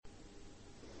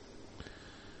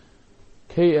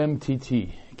KMTT,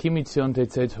 Kimitzion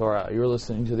Tetzei Torah. You're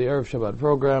listening to the Erev Shabbat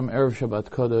program, Erev Shabbat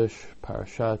Kodesh,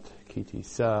 Parashat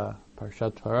Kitisa,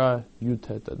 Parashat Torah,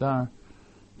 Yutet Adar,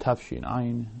 Tafshin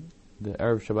Ayin. The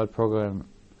Erev Shabbat program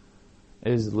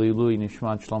is Leilui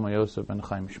Nishmat Shlomo Yosef ben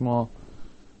Chaim Shmuel,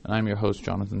 and I'm your host,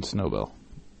 Jonathan Snowbell.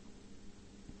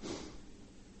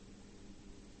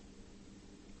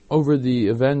 Over the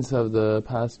events of the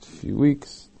past few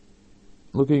weeks,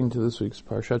 looking to this week's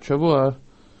Parashat Shavua,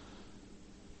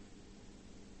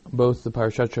 both the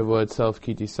Parashat Shavua itself,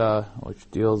 Kitisa, which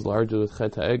deals largely with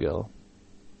Chet HaEgel,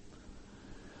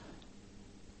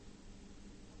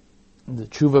 the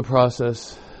Tshuva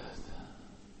process,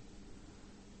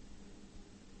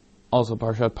 also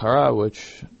Parashat Parah,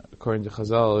 which according to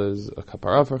Chazal is a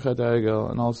kapara for Chet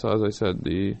HaEgel, and also, as I said,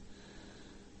 the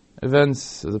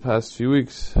events of the past few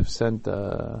weeks have sent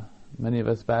many of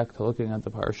us back to looking at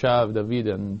the Parasha of David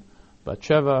and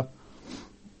Bathsheba.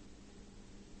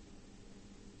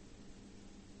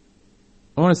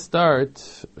 I want to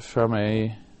start from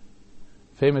a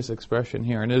famous expression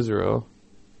here in Israel,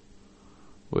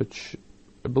 which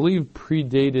I believe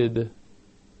predated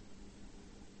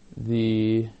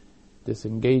the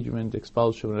disengagement,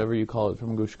 expulsion, whatever you call it,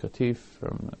 from Gush Katif,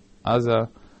 from Gaza.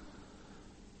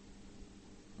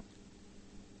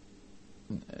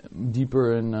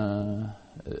 Deeper in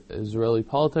Israeli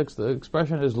politics, the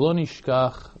expression is Lo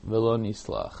nishkach velo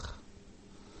nislach.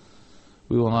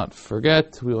 We will not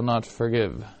forget, we will not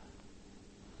forgive.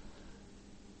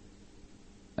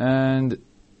 And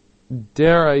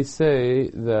dare I say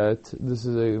that this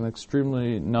is an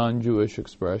extremely non-Jewish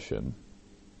expression.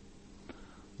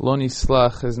 Lo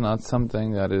nislach is not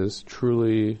something that is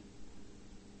truly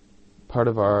part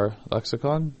of our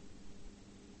lexicon.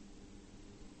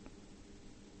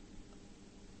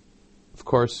 Of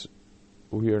course,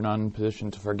 we are not in a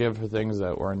position to forgive for things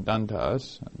that weren't done to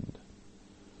us, and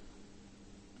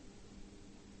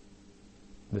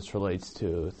this relates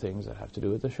to things that have to do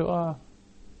with the Shoah.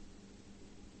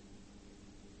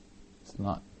 It's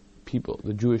not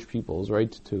the Jewish people's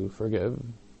right to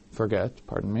forget.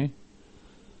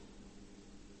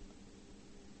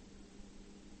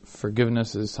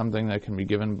 Forgiveness is something that can be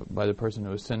given by the person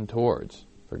who has sinned towards.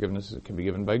 Forgiveness can be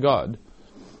given by God.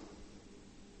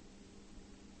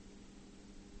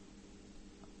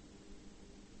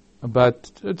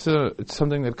 But it's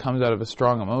something that comes out of a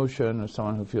strong emotion, of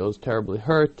someone who feels terribly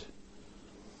hurt.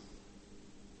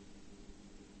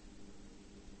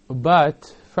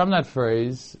 But from that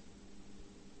phrase,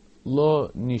 lo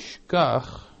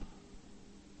nishkach,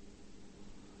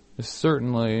 is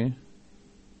certainly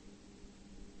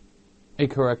a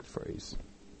correct phrase.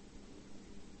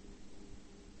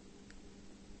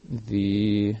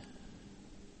 The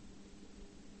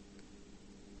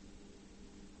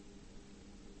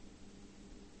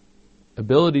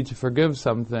ability to forgive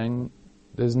something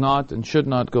does not and should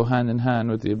not go hand in hand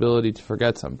with the ability to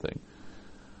forget something.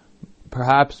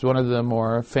 Perhaps one of the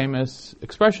more famous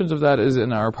expressions of that is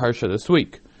in our Parsha this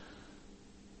week,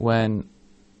 when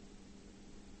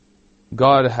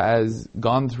God has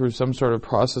gone through some sort of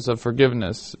process of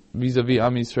forgiveness vis-a-vis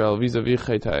Am Yisrael, vis-a-vis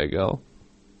Chet HaEgel.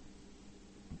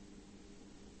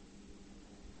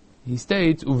 He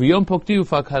states, Uviyom pokti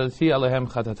ufakhalti alehem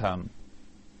chatatam.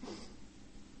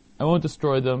 I won't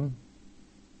destroy them.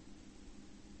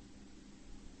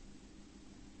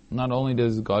 Not only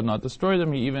does God not destroy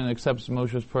them, He even accepts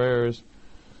Moshe's prayers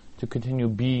to continue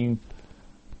being,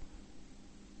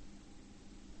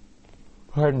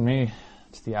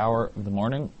 it's the hour of the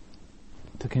morning,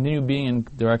 to continue being in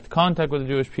direct contact with the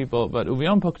Jewish people. But the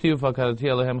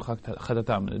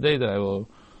day that I will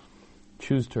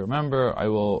choose to remember, I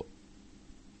will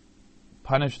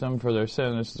punish them for their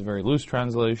sin. This is a very loose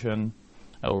translation.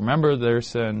 I will remember their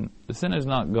sin. The sin has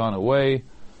not gone away.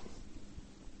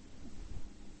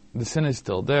 The sin is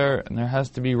still there, and there has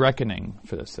to be reckoning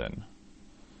for the sin.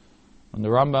 When the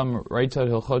Rambam writes out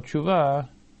Hilchot Tshuva,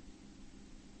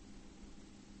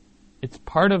 it's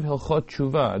part of Hilchot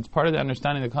Tshuva, it's part of the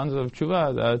understanding the concept of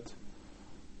Tshuva that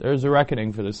there is a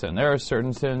reckoning for the sin. There are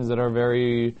certain sins that are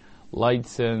very light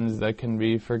sins that can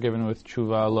be forgiven with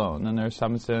Tshuva alone, and there are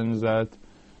some sins that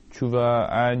Tshuva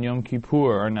and Yom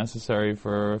Kippur are necessary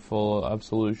for full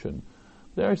absolution.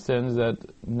 There are sins that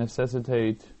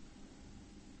necessitate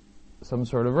some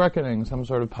sort of reckoning, some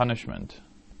sort of punishment.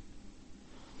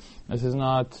 This is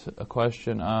not a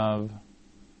question of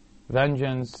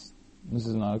vengeance. This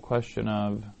is not a question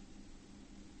of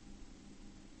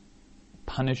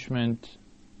punishment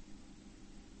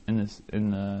in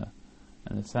the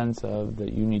sense of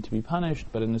that you need to be punished,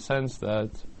 but in the sense that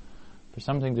for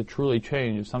something to truly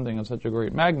change, something of such a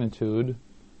great magnitude,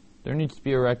 there needs to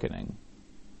be a reckoning.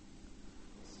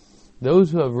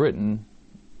 those who have written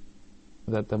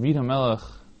that David HaMelech,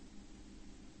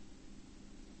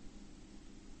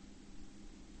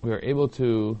 we are able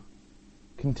to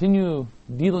continue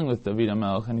dealing with David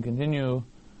HaMelech and continue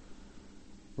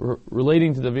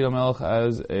relating to David HaMelech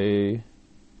as a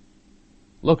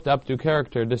looked up to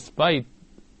character despite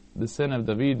the sin of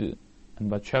David and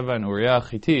Bathsheba and Uriah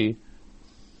Chiti,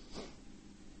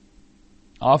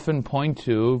 often point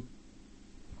to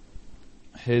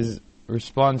his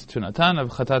response to Natan of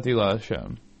Chatati la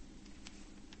Hashem.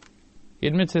 He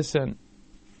admits his sin.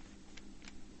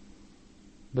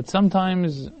 But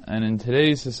sometimes, and in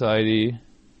today's society,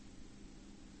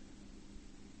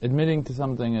 admitting to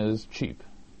something is cheap.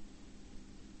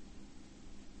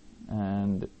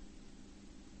 And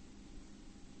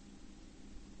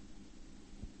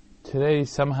today,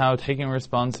 somehow taking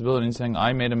responsibility and saying,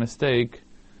 I made a mistake,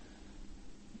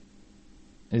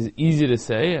 is easy to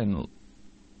say, and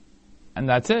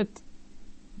that's it.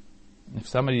 If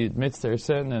somebody admits their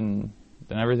sin, then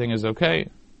everything is okay.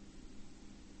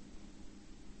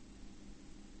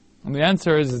 And the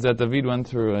answer is that David went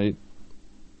through a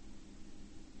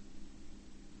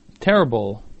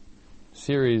terrible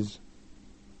series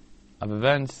of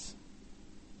events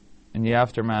in the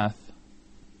aftermath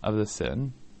of the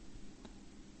sin.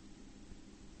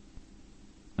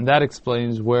 And that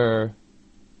explains where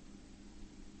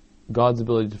God's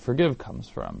ability to forgive comes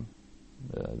from.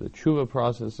 The tshuva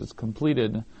process is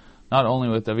completed not only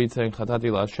with David saying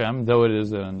Chatati la Hashem, though it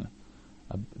is the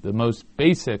most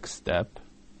basic step.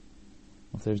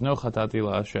 If there's no Chatati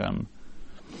la Hashem,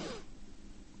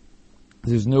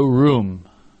 there's no room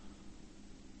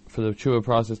for the tshuva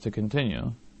process to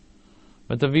continue.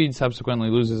 But David subsequently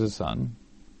loses his son.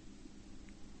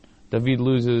 David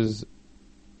loses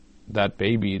that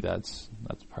baby. That's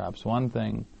perhaps one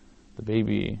thing. The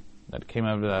baby that came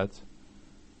out of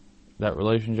that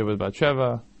relationship with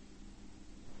Bathsheba.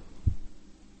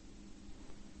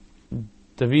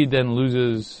 David then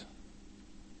loses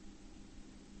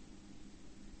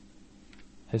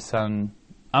his son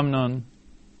Amnon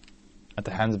at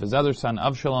the hands of his other son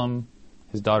Avshalom.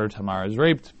 His daughter Tamar is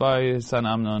raped by his son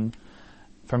Amnon.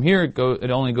 From here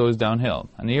it only goes downhill,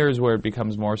 and here is where it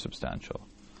becomes more substantial,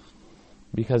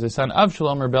 because his son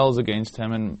Avshalom rebels against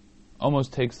him and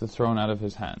almost takes the throne out of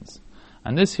his hands.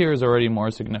 And this here is already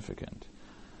more significant,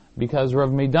 because Rav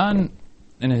Meidan,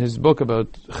 in his book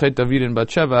about Chet David and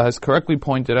Bathsheba, has correctly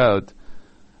pointed out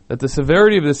that the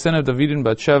severity of the sin of David and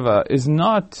Bathsheba is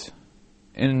not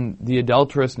in the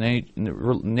adulterous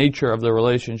nature of the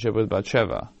relationship with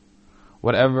Bathsheba.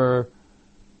 Whatever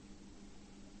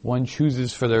one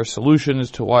chooses for their solution as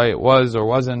to why it was or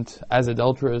wasn't as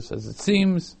adulterous as it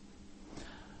seems,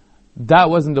 that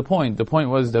wasn't the point. The point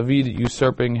was David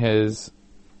usurping his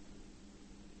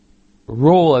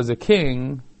role as a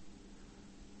king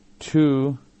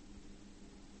to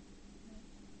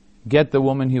get the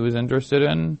woman he was interested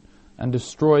in and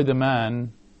destroy the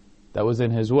man that was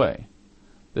in his way.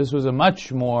 This was a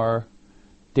much more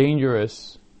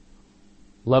dangerous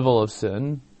level of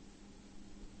sin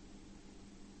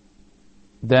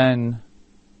than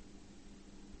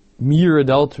mere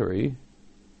adultery,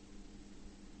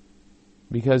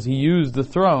 because he used the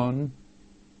throne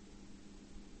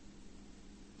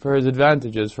for his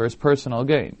advantages, for his personal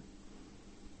gain,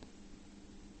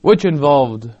 which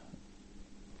involved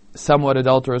somewhat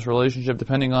adulterous relationship,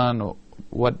 depending on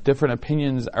what different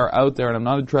opinions are out there, and I'm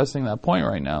not addressing that point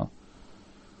right now.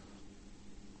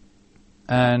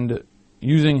 And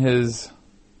using his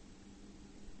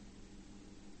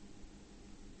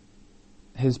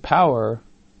power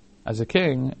as a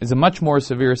king is a much more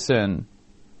severe sin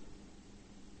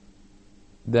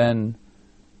than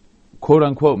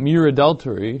quote-unquote mere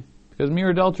adultery, because mere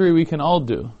adultery we can all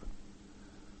do.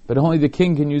 But only the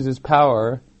king can use his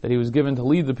power that he was given to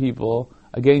lead the people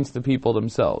against the people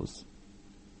themselves.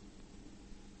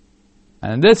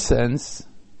 And in this sense,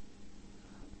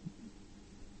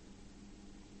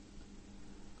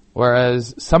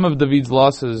 whereas some of David's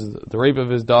losses, the rape of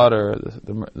his daughter,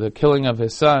 the killing of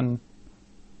his son,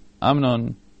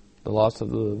 Amnon, the loss of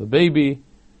the baby,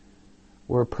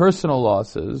 were personal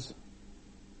losses,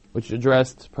 which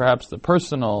addressed perhaps the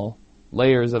personal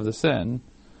layers of the sin.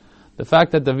 The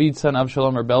fact that David's son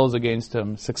Avshalom rebels against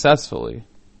him successfully,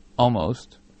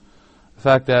 almost, the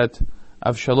fact that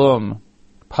Avshalom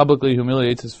publicly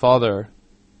humiliates his father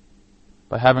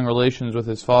by having relations with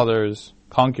his father's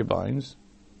concubines,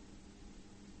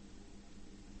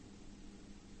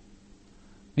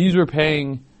 these were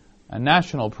paying a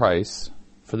national price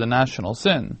for the national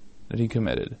sin that he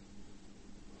committed.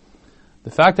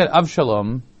 The fact that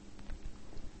Avshalom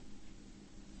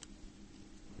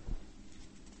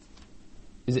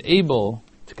is able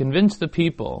to convince the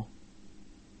people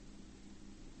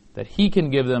that he can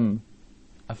give them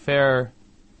a fair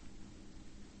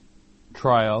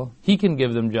trial, he can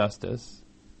give them justice,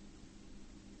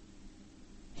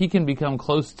 he can become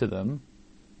close to them,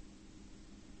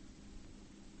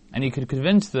 and he could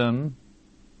convince them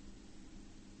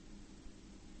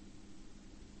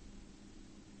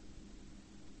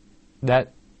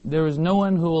that there is no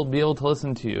one who will be able to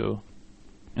listen to you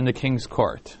in the king's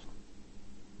court.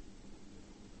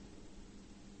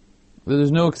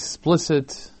 There's no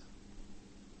explicit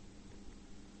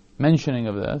mentioning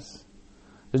of this.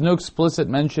 There's no explicit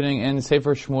mentioning in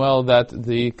Sefer Shmuel that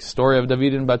the story of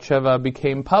David and Bathsheba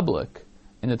became public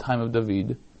in the time of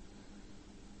David.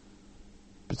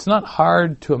 But it's not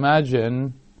hard to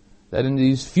imagine that in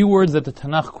these few words that the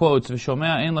Tanakh quotes,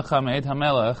 V'shomea ein lecha me'et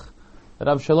hamelech, that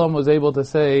Avshalom was able to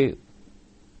say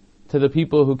to the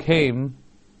people who came,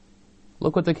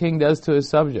 look what the king does to his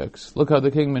subjects. Look how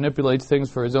the king manipulates things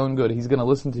for his own good. He's going to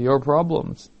listen to your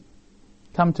problems.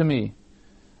 Come to me.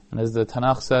 And as the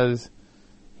Tanakh says,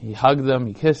 he hugged them,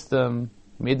 he kissed them,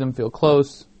 he made them feel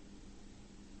close.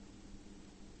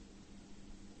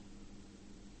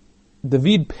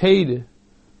 David paid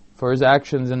for his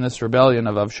actions in this rebellion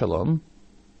of Avshalom.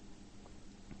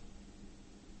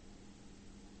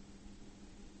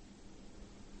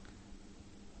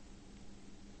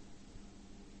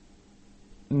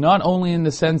 Not only in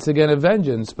the sense, again, of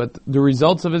vengeance, but the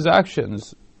results of his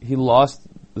actions. He lost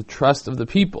the trust of the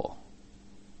people.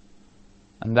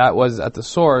 And that was at the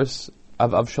source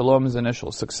of Avshalom's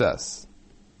initial success.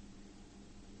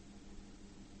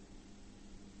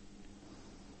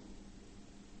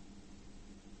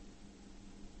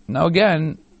 Now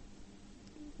again,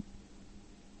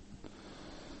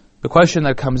 the question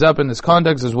that comes up in this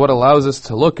context is what allows us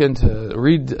to look into,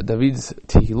 read David's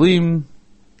Tehillim,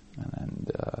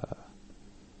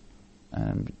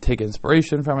 and take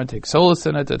inspiration from it, take solace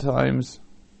in it at times.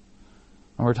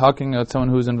 And we're talking about someone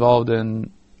who's involved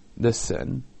in this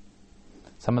sin.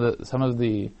 Some of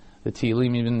the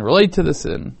Tehillim even relate to the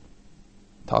sin.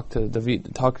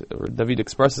 David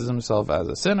expresses himself as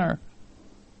a sinner.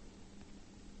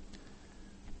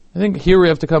 I think here we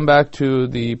have to come back to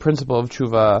the principle of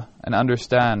tshuva and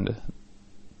understand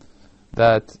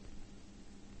that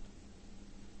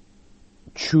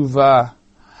tshuva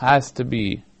has to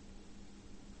be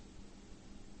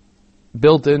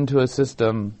built into a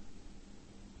system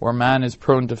where man is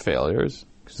prone to failures,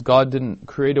 because God didn't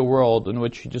create a world in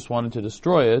which he just wanted to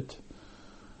destroy it.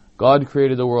 God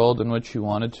created a world in which he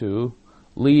wanted to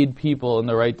lead people in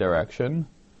the right direction,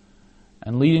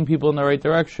 and leading people in the right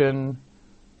direction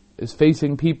is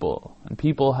facing people, and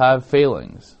people have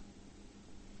failings.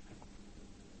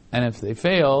 And if they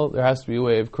fail, there has to be a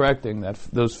way of correcting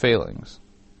those failings.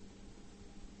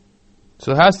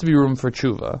 So there has to be room for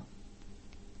tshuva.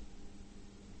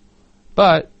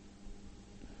 But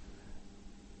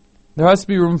there has to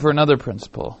be room for another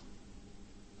principle.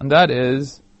 And that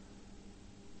is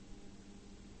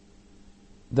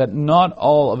that not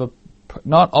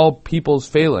all people's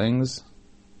failings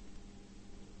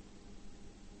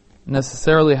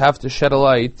necessarily have to shed a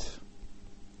light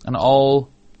on all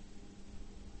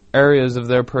areas of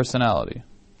their personality.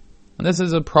 And this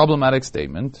is a problematic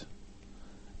statement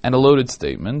and a loaded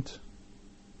statement.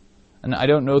 And I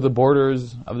don't know the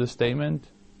borders of the statement.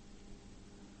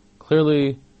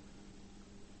 Clearly,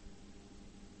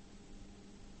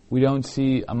 we don't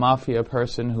see a mafia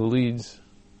person who leads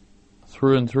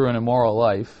through and through an immoral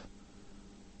life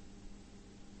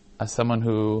as someone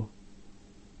who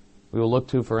we will look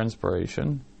to for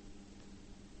inspiration.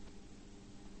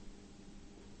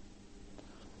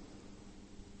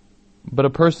 But a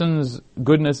person's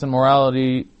goodness and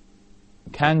morality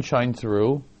can shine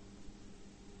through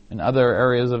in other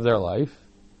areas of their life.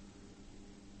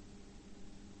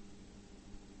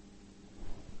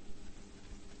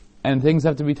 And things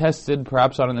have to be tested,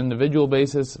 perhaps on an individual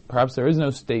basis. Perhaps there is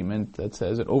no statement that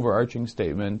says, an overarching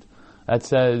statement that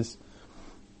says,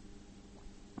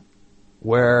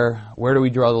 where do we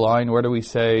draw the line? Where do we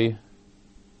say,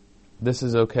 this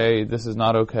is okay, this is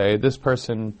not okay, this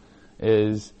person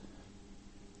is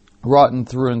rotten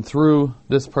through and through,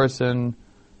 this person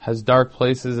has dark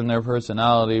places in their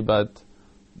personality, but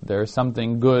there's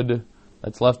something good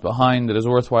that's left behind that is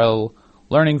worthwhile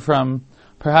learning from.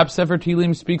 Perhaps Sefer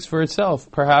Tehillim speaks for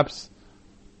itself. Perhaps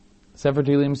Sefer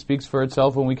Tehillim speaks for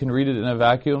itself when we can read it in a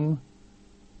vacuum.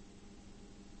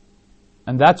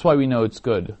 And that's why we know it's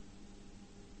good,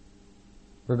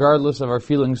 regardless of our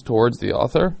feelings towards the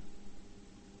author.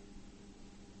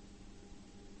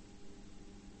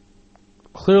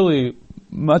 Clearly,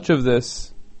 much of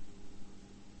this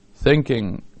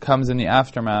thinking comes in the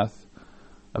aftermath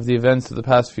of the events of the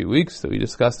past few weeks that we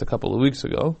discussed a couple of weeks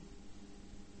ago.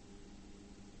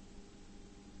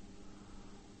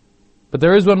 But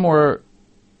there is one more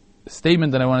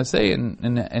statement that I want to say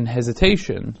in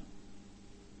hesitation.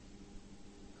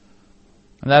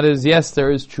 And that is, yes, there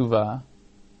is tshuva.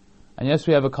 And yes,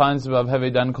 we have a concept of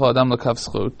Hevei Dan Kol Adam L'Kaf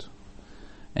Zchut.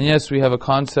 And yes, we have a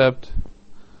concept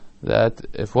that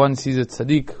if one sees a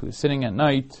tzaddik who's sitting at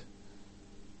night,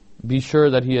 be sure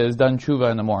that he has done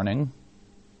tshuva in the morning.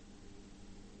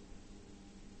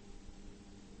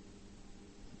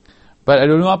 But I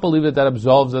do not believe that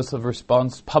absolves us of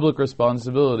public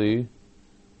responsibility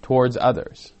towards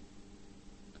others.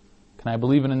 Can I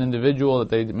believe in an individual that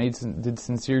they did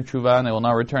sincere tshuva and they will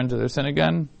not return to their sin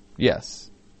again?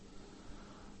 Yes.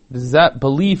 Does that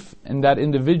belief in that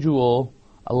individual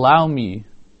allow me,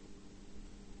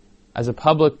 as a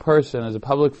public person, as a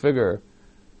public figure,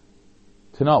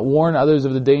 to not warn others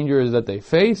of the dangers that they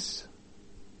face?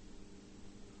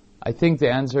 I think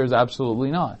the answer is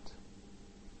absolutely not.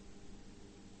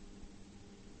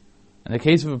 In the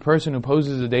case of a person who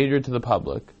poses a danger to the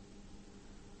public,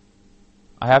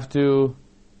 I have to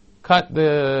cut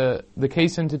the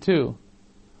case into two.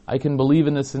 I can believe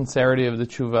in the sincerity of the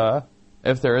tshuva,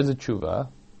 if there is a tshuva.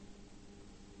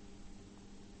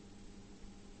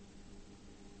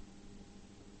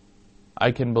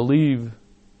 I can believe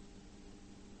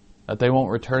that they won't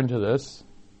return to this,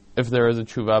 if there is a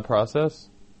tshuva process,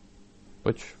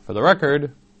 which, for the record,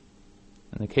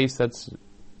 in the case that's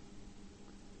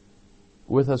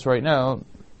with us right now,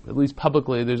 at least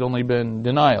publicly, there's only been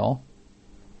denial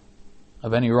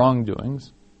of any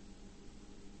wrongdoings.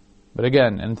 But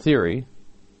again, in theory,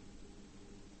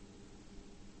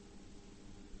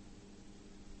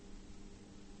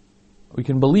 we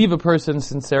can believe a person's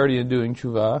sincerity in doing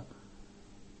tshuva.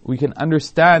 We can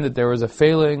understand that there was a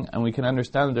failing, and we can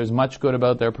understand that there's much good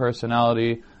about their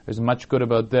personality, there's much good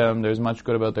about them, there's much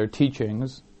good about their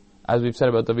teachings, as we've said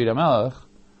about David HaMelech.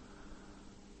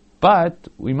 But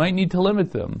we might need to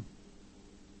limit them,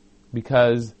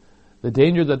 because the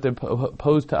danger that they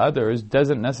pose to others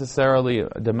doesn't necessarily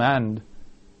demand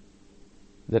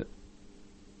that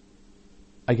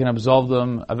I can absolve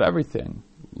them of everything.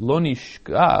 Lo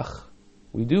nishkach,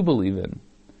 we do believe in.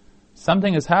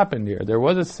 Something has happened here. There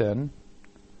was a sin,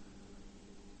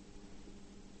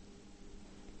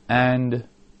 and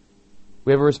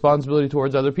we have a responsibility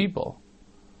towards other people.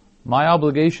 My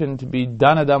obligation to be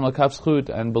Dan Adam L'Kaf Zchut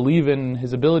and believe in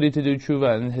his ability to do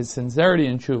tshuva and his sincerity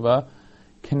in tshuva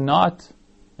cannot,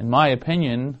 in my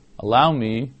opinion, allow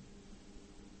me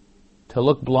to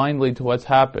look blindly to what's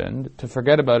happened, to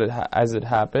forget about it as it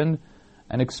happened,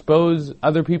 and expose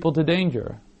other people to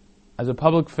danger. As a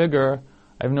public figure,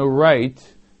 I have no right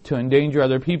to endanger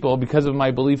other people because of my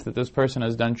belief that this person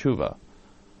has done tshuva.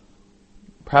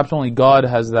 Perhaps only God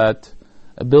has that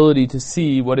ability to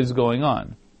see what is going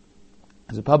on.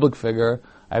 As a public figure,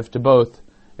 I have to both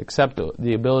accept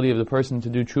the ability of the person to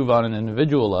do tshuva on an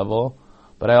individual level,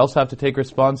 but I also have to take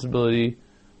responsibility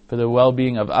for the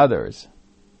well-being of others.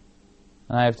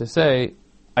 And I have to say,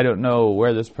 I don't know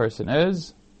where this person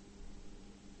is,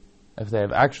 if they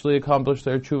have actually accomplished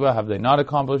their tshuva, have they not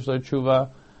accomplished their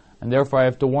tshuva, and therefore I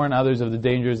have to warn others of the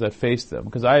dangers that face them,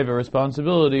 because I have a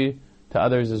responsibility to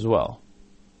others as well.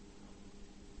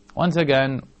 Once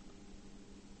again,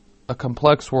 a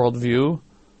complex worldview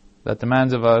that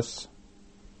demands of us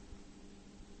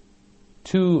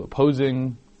two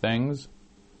opposing things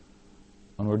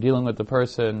when we're dealing with the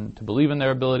person: to believe in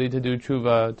their ability to do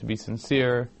tshuva, to be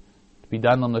sincere, to be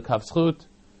Dan L'Kaf Zchut.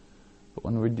 But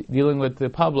when we're dealing with the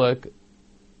public,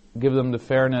 give them the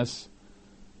fairness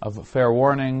of a fair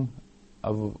warning,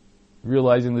 of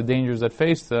realizing the dangers that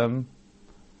face them,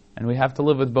 and we have to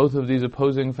live with both of these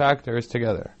opposing factors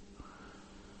together.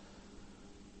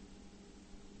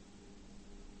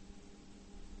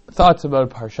 Thoughts about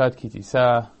Parshat Ki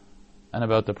Tisa and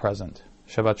about the present.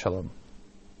 Shabbat Shalom.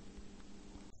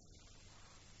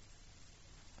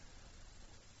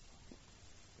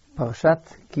 Parshat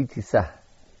Ki Tisa.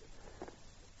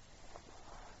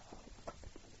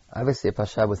 Obviously a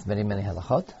parsha with many, many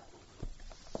halachot.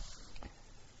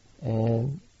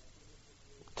 And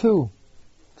two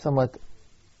somewhat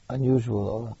unusual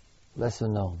or lesser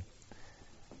known.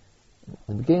 At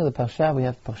the beginning of the parsha we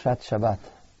have Parshat Shabbat.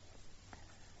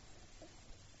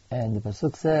 And the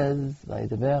pasuk says,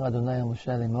 "Vayidaber Adonai el Moshe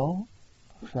lemor."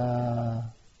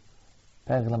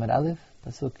 Perek Lamed Aleph,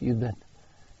 pasuk Yud Bet,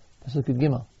 pasuk Yud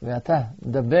Gimel. "Ve'ata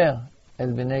daber el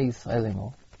bnei Yisrael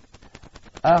lemor.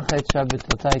 Ach et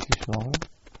shabbatot tishmoru,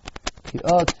 ki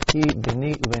ot hi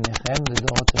beni ubenechem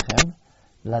לדורותיכם,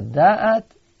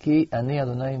 לדעת ki ani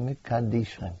Adonai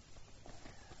mikadishchem.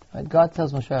 Right? God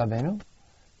tells Moshe Rabbeinu,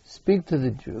 speak to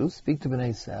the Jews, speak to Bnei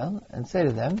Israel, and say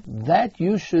to them that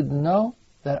you should know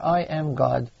that I am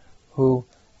God who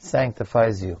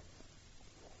sanctifies you.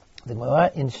 The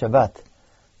Gemara in Shabbat,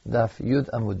 Daf Yud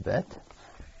Amud Bet,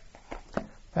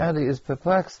 apparently is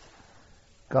perplexed.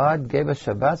 God gave us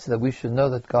Shabbat so that we should know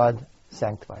that God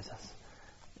sanctifies us.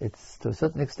 It's to a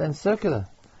certain extent circular.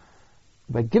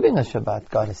 By giving us Shabbat,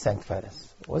 God has sanctified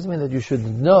us. It doesn't mean that you should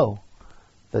know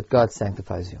that God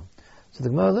sanctifies you. So the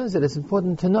Gemara learns that it's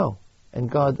important to know, and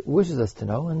God wishes us to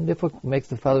know, and therefore makes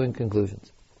the following conclusion.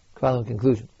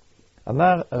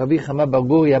 Amar Rabbi Chama bar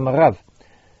Guri Amar Rav,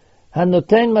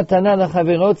 Hanoten matana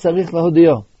lachavero tzarich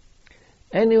lahodio.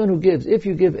 Anyone who gives, if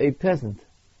you give a present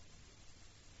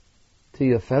to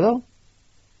your fellow,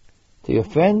 to your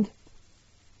friend,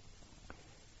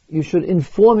 you should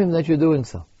inform him that you're doing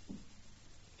so.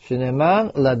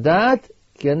 Shneimar ladat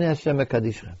ki ani Hashem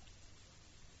mekadishchem.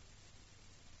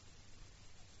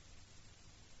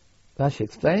 Rashi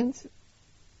explains,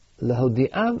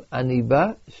 lahodiam ani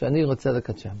ba shani rotzeh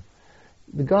lekadsham.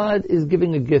 God is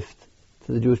giving a gift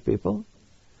to the Jewish people.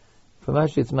 For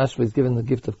Rashi, it's Mashma is given the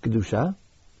gift of Kedusha.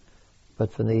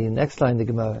 But for the next line, the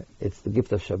Gemara, it's the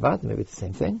gift of Shabbat. Maybe it's the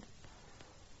same thing.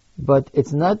 But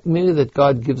it's not merely that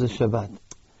God gives us Shabbat.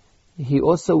 He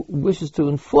also wishes to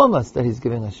inform us that He's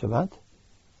giving us Shabbat.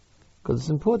 Because it's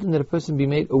important that a person be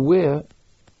made aware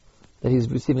that he's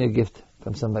receiving a gift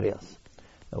from somebody else.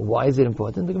 Now, why is it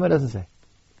important? The Gemara doesn't say.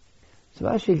 So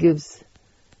Rashi gives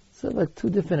sort of like two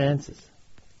different answers.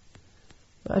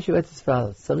 Rashi writes as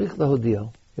follows: Tzarich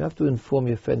lahodio. You have to inform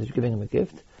your friend that you're giving him a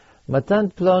gift.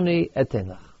 Matan ploni eten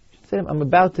lach. You should say to him, I'm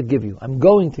about to give you, I'm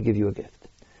going to give you a gift.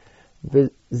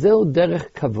 V'zeu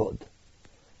derech kavod.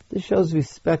 This shows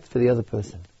respect for the other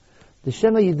person.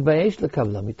 D'shema yitbayesh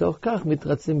lekavla, mitoch kach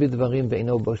mitratzim bidvarim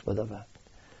ve'ino bosh badavar.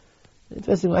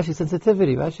 Interesting Rashi's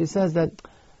sensitivity. Rashi says that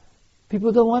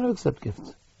people don't want to accept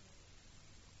gifts.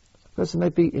 A person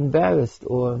might be embarrassed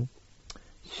or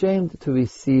shamed to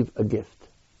receive a gift.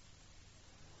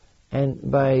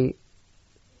 And by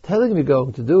telling him you're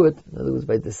going to do it, in other words,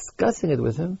 by discussing it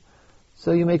with him,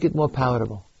 so you make it more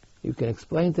palatable. You can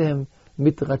explain to him,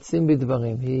 mitratzim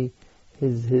bidvarim,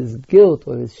 his guilt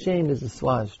or his shame is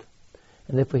assuaged,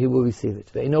 and therefore he will receive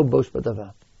it. Ve'ino bosh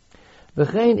badavar.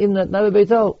 V'chein im natna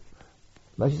bebeito.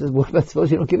 Rashi says, what about suppose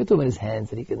you don't give it to him in his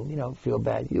hands and he can, feel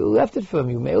bad? You left it for him,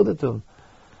 you mailed it to him.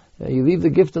 You leave the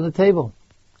gift on the table.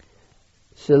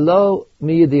 Shelo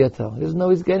mi yediyato. He doesn't know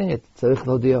he's getting it. Tzarich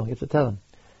lodiyo. You have to tell him.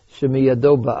 Shemi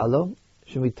yado ba'alo.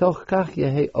 Shemitoch kach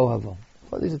yehei ohavo.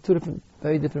 Well, these are two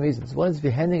very different reasons. One is if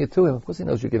you're handing it to him, of course he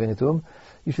knows you're giving it to him,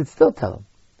 you should still tell him.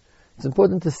 It's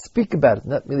important to speak about it,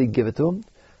 not really give it to him.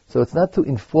 So it's not to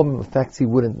inform him of facts he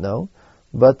wouldn't know,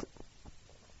 but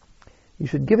you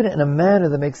should give it in a manner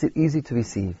that makes it easy to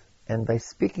receive. And by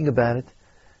speaking about it,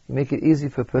 you make it easy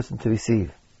for a person to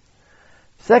receive.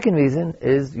 Second reason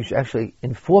is you should actually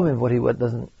inform him what he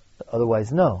doesn't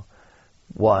otherwise know.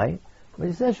 Why? But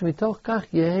he says, you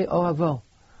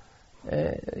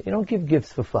don't give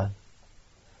gifts for fun.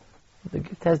 The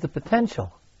gift has the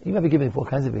potential. You might be giving it for all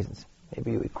kinds of reasons.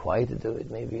 Maybe you're required to do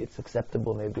it. Maybe it's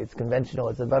acceptable. Maybe it's conventional.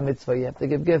 It's a bar mitzvah. You have to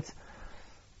give gifts.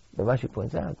 But Rashi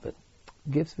points out, but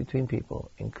gifts between people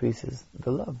increases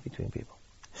the love between people.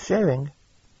 Sharing,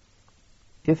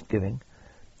 gift giving,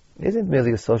 isn't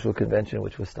merely a social convention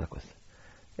which we're stuck with.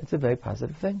 It's a very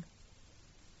positive thing.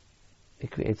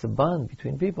 It creates a bond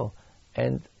between people.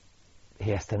 And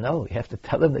he has to know. You have to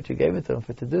tell him that you gave it to him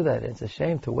to do that. And it's a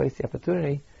shame to waste the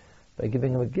opportunity by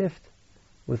giving him a gift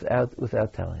without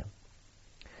telling him.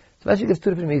 So Rashi gives two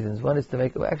different reasons. One is to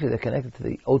make, actually they're connected to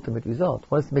the ultimate result.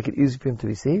 One is to make it easy for him to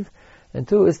receive, and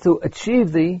two is to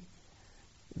achieve the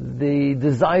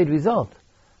desired result.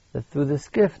 That through this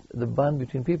gift, the bond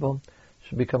between people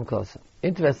should become closer.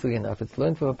 Interestingly enough, it's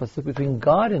learned from a pasuk between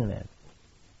God and man.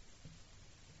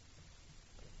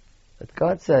 That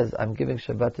God says, I'm giving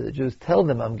Shabbat to the Jews, tell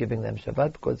them I'm giving them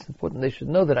Shabbat, because it's important they should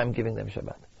know that I'm giving them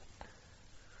Shabbat.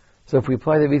 So if we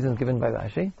apply the reasons given by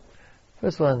Rashi,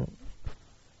 first one,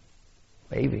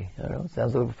 maybe, I don't know, it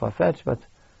sounds a little far-fetched, but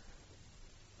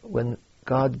when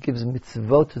God gives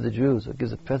mitzvot to the Jews, or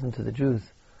gives a present to the Jews,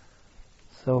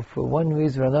 so for one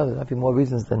reason or another, there might be more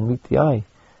reasons than meet the eye,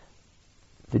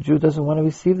 the Jew doesn't want to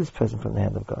receive this present from the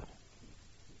hand of God.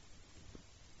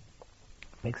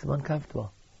 It makes him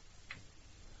uncomfortable.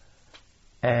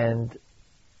 And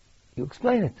you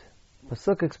explain it.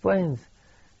 Pasuk explains,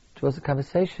 draws a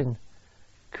conversation,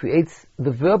 creates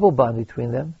the verbal bond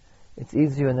between them. It's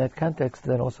easier in that context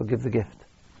than also give the gift.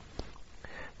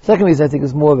 Second reason I think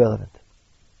is more relevant.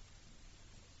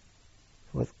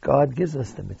 what God gives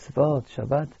us, the mitzvot,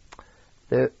 Shabbat,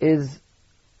 there is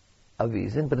a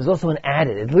reason, but there's also an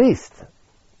added, at least,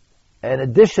 an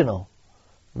additional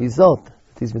result.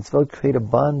 These mitzvot create a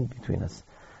bond between us.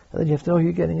 And then you have to know who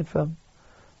you're getting it from.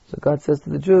 So God says to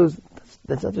the Jews,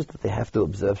 that's not just that they have to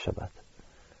observe Shabbat.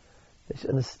 They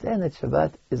should understand that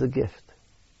Shabbat is a gift.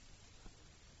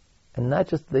 And not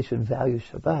just that they should value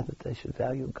Shabbat, but they should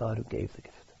value God who gave the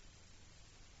gift.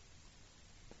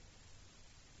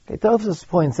 Okay, Tosfos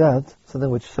points out something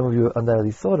which some of you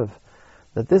undoubtedly thought of,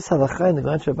 that this halakha in the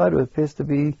Gran Shabbat appears to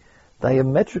be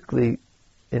diametrically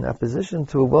in opposition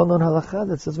to a well-known halakha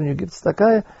that says when you give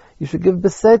tzedakah, you should give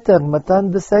beseter,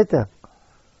 matan beseter.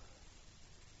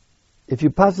 If you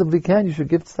possibly can, you should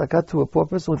give tzedakah to a poor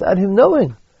person without him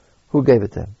knowing who gave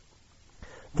it to him.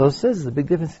 Tosfos says there's a big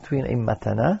difference between a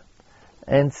matana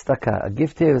and tzedakah. A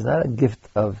gift here is not a gift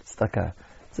of tzedakah.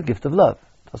 It's a gift of love.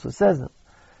 Tosfos says,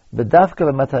 "B'davka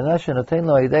b'matana shenoten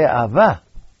lo idei ahava,"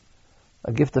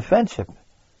 a gift of friendship.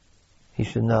 He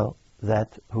should know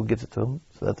that who gives it to him,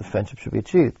 so that the friendship should be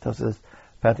achieved. Tosfos says,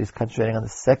 apparently he's concentrating on the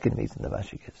second reason that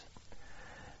Rashi gives.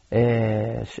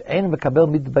 She'ein mekabel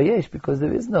mitbayesh, because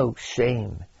there is no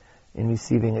shame in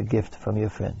receiving a gift from your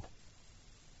friend.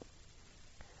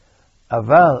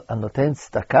 Aval anoten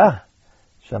tzedakah,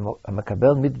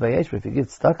 she'mekabel mitbayesh, but if you give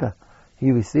tzedakah,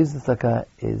 he receives the tzedakah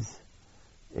is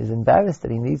embarrassed that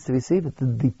he needs to receive it. The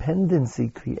dependency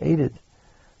created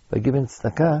by giving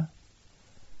tzedakah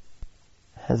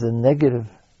has a negative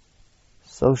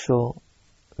social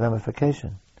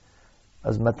ramification.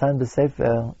 As matan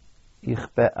b'sefer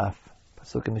yichpe af.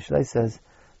 Pasuk in Mishlei says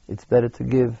it's better to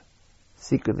give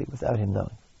secretly without him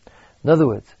knowing. In other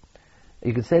words,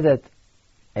 you could say that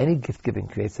any gift giving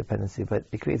creates dependency, but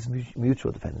it creates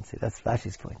mutual dependency. That's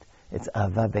Rashi's point. It's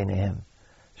ava beinehem.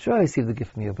 Sure, I receive the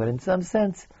gift from you, but in some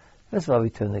sense, first of all, I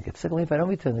return the gift. Secondly, if I don't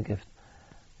return the gift,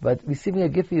 but receiving a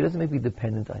gift from you doesn't make me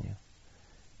dependent on you.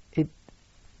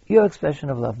 Your expression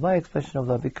of love, my expression of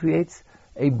love, it creates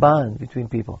a bond between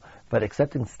people. But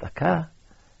accepting tzedakah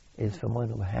is from one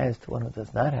who has to one who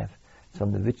does not have. It's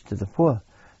from the rich to the poor.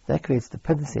 That creates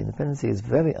dependency, and dependency is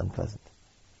very unpleasant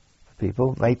for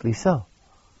people, rightly so.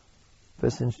 A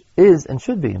person is and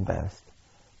should be embarrassed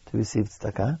to receive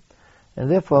tzedakah,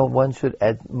 and therefore one should,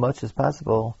 as much as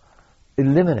possible,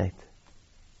 eliminate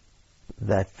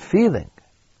that feeling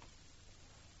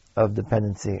of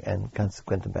dependency and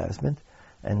consequent embarrassment.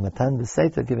 And matan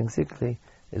b'seiter, giving secretly,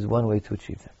 is one way to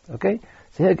achieve that. Okay?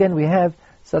 So here again we have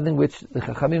something which the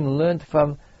Chachamim learned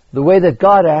from the way that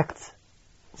God acts,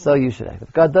 so you should act.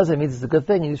 If God does it, means it's a good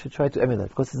thing, and you should try to emulate.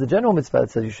 Of course, there's a general mitzvah that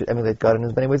says you should emulate God in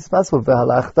as many ways as possible.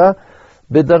 V'halachta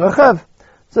b'darachav.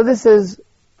 So this is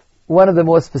one of the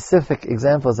more specific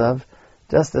examples of,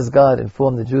 just as God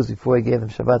informed the Jews before He gave them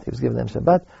Shabbat, He was giving them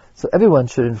Shabbat, so everyone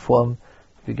should inform,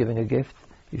 if you're giving a gift,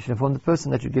 you should inform the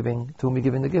person that you're giving, to whom you're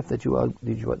giving the gift, that you are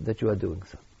doing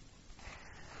so.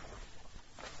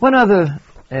 One other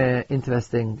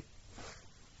interesting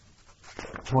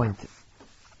point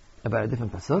about a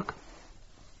different pasuk,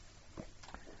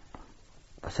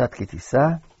 Pashat Ki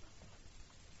Tisa,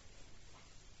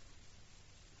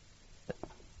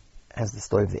 has the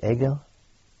story of the Egel,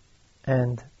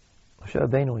 and Moshe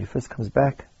Rabbeinu, when he first comes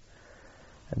back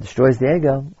and destroys the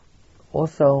Egel,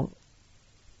 also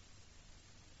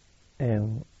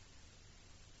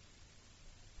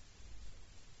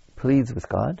pleads with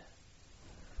God,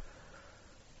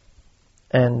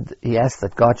 and he asks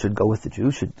that God should go with the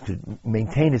Jews, should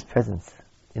maintain His presence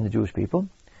in the Jewish people.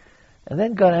 And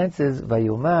then God answers,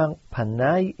 Vayomar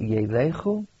panai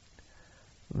yelechu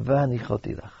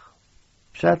v'anichoti lach.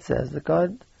 Pshat says that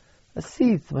God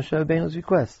accedes to Moshe Rabbeinu's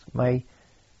request.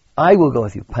 I will go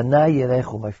with you. Panai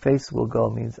yelechu, my face will go,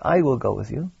 means I will go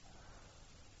with you.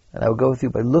 And I will go with you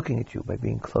by looking at you, by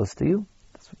being close to you.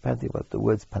 That's apparently what the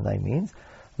words panai means.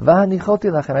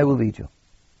 V'anichoti lach, and I will lead you.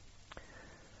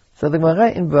 So the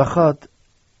Gemara in Brachot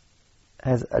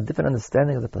has a different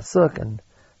understanding of the pasuk, and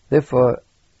therefore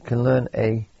can learn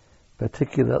a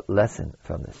particular lesson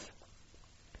from this.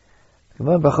 The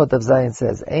Gemara in Brachot of Zayin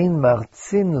says, "Ein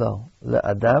martzin lo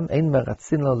le'adam, ein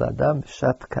maratzin lo le'adam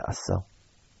b'shat ka'aso.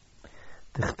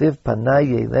 Tichtiv panai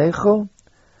yelechu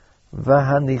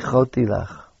v'hanichoti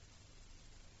lach."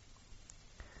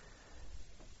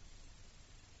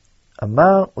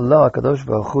 Amar lo HaKadosh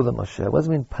Baruch Hu LeMoshe. What does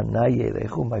it mean, panai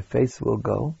yelechu, my face will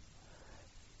go,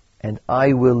 and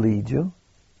I will lead you?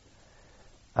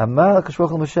 Amar HaKadosh Baruch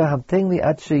Hu LeMoshe, hamtein li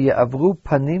ad she'ya'avru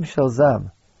panim shel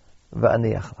zam,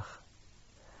 v'aniach lach.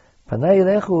 Panai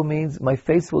yelechu means my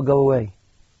face will go away,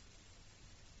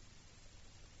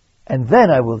 and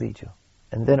then I will lead you,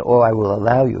 and then, or I will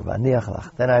allow you, v'aniach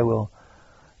lach, then I will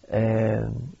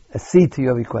accede to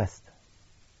your request.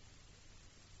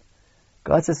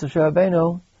 God says to Moshe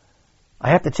Rabbeinu, I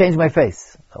have to change my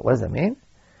face. What does that mean?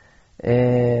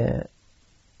 It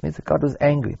means that God was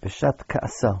angry. B'shat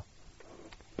ka'asa.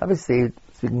 Obviously,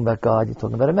 speaking about God, you're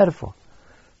talking about a metaphor.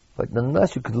 But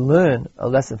nonetheless, you could learn a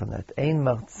lesson from that. Ein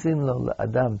martzin lo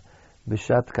la'adam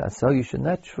b'shat ka'asa. You should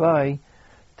not try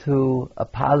to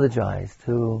apologize,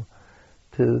 to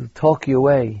talk your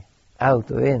way out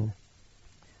or in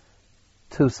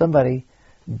to somebody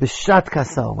b'shat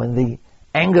ka'asa, when the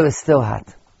anger is still hot.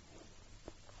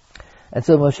 And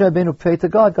so Moshe Rabbeinu prayed to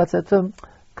God. God said to him,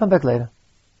 come back later.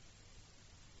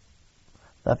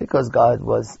 Not because God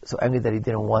was so angry that he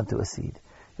didn't want to accede.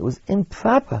 It was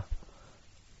improper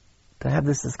to have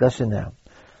this discussion now.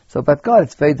 So about God,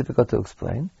 it's very difficult to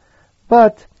explain.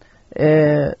 But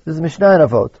there's a Mishnah in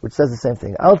Avot, which says the same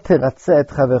thing. Al teratzeh et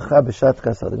chavercha b'shat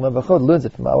kasa. The Gemara Bachot learns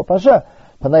it from our Pasha.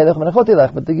 Panay elech menachot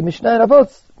ilach. But the Mishnah in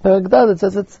Avot, Perek Dal, it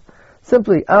says it's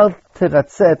simply, Al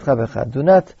teratzeh et chavercha. Do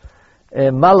not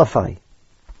mollify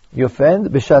your friend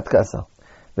b'shat kasa.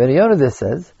 Ben Yonah this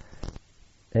says,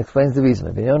 and explains the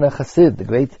reason. Ben Yonah Chassid, the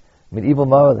great medieval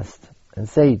moralist and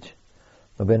sage.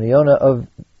 Ben Yonah of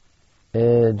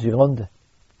Gironde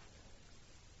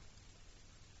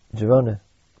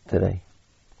today.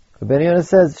 Ben Yonah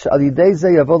says, "Shal yidei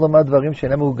zeh yavo lomad dvarim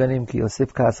she'enemu huganim ki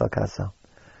yosif kasa kasa."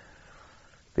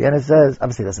 Ben Yonah says,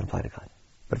 obviously it doesn't apply to God,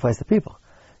 but it applies to people.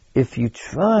 If you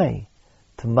try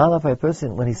to mollify a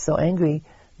person when he's so angry,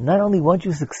 not only won't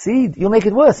you succeed, you'll make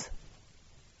it worse.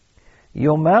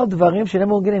 Yomar dvarim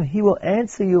she'enemu huganim. He will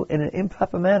answer you in an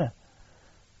improper manner,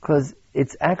 because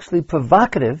it's actually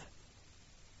provocative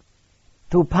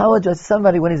to apologize to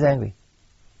somebody when he's angry.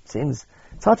 It's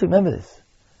hard to remember this,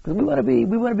 because we want to be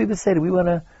beseder. We want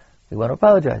to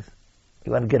apologize.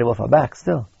 We want to get it off our back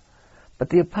still. But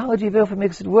the apology very often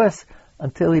makes it worse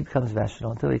until he becomes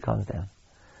rational, until he calms down.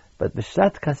 But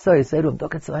b'shat kasa, you say to him,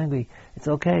 don't get so angry. It's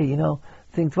okay,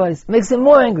 think twice. Makes him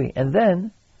more angry. And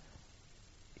then,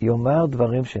 yomar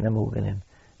dvarim she'enemu huganim.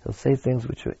 He'll say things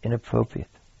which are inappropriate.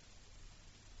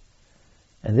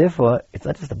 And therefore, it's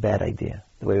not just a bad idea.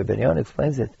 The way Rabbi Yonah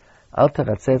explains it, Al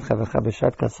teratzeh et chavercha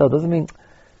b'shat kasa, doesn't mean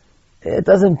it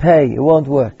doesn't pay, it won't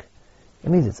work. It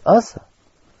means it's asa.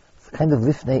 It's a kind of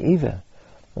lifnei iver.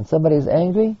 When somebody is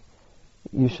angry,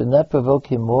 you should not provoke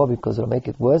him more, because it'll make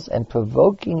it worse. And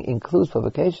provoking includes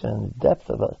provocation and depth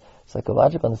of a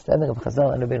psychological understanding of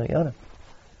Chazal and Rabbi Yonah.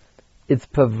 It's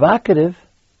provocative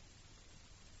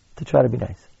to try to be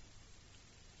nice.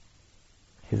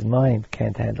 His mind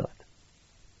can't handle it.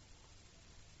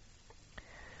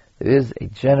 There is a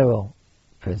general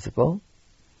principle,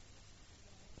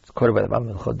 it's quoted by the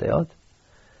Rambam in Chod Deot,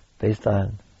 based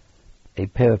on a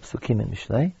pair of psukim in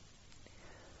Mishlei.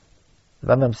 The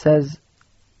Rambam says,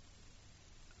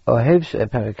 Ohev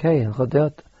Parakei in Chod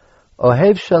Deot,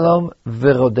 Ohev Shalom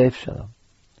v'rodev Shalom.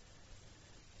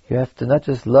 You have to not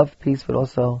just love peace, but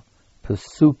also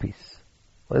pursue peace.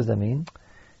 What does that mean?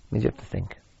 It means you have to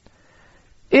think.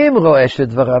 Im ro'eh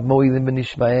shedvarav mo'ilim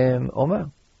b'nishmaim omer.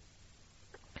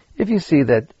 If you see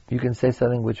that you can say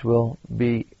something which will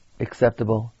be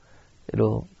acceptable,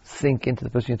 it'll sink into the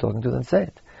person you're talking to, then say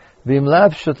it. V'im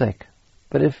lav shotek.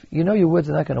 But if you know your words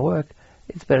are not going to work,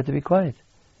 it's better to be quiet.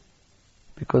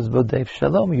 Because Bodev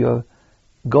Shalom, your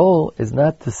goal is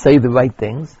not to say the right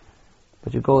things,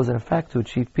 but your goal is in fact to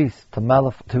achieve peace, to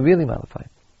really mollify.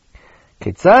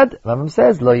 Ketzad, Rambam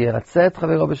says, Lo yeratzeh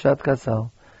chavero b'shat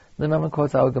kasal. The Rambam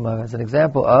quotes our Gemara as an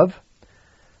example of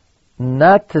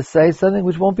not to say something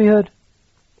which won't be heard.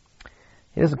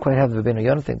 He doesn't quite have the Rabbeinu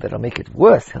Yonah thing that'll make it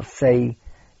worse. He'll say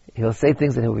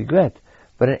things that he'll regret.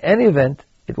 But in any event,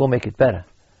 it will make it better.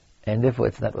 And therefore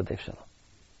it's not Bodev Shalom.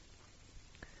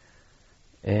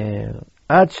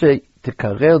 Ad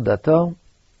she'tikarer dato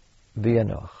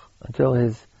v'yanoch. Until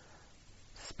his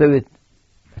spirit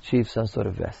achieves some sort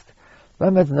of rest.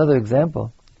 Rambam has another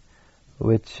example,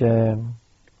 which some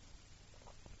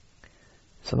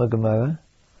of Gemara,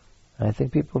 and I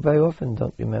think people very often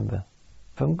don't remember,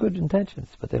 from good intentions,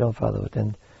 but they don't follow it.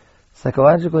 And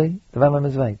psychologically, the Rambam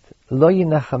is right. Lo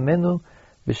yinachamenu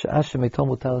b'sha'ah shemeto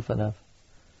mutar lefanav.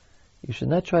 You should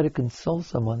not try to console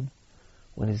someone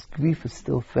when his grief is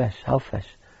still fresh. How fresh?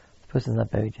 The person is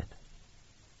not buried yet.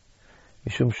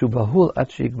 Mishum shu bahul ad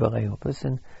she'yigbarehu. A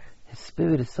person, his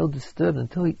spirit is so disturbed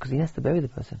because he has to bury the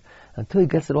person. Until he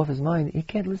gets it off his mind, he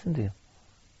can't listen to you.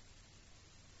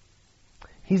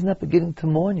 He's not beginning to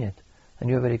mourn yet, and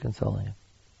you're already consoling him.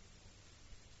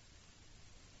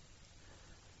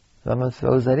 Rambam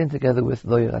throws that in together with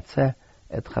Lo yiratzeh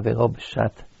et chavero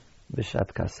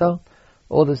b'shat kasal.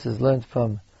 All this is learned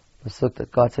from the pasuk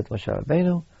that God said to Moshe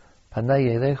Rabbeinu, Panay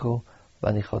Yerechu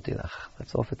Banichoti Lach.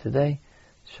 That's all for today.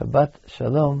 Shabbat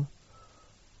Shalom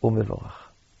Umevorach.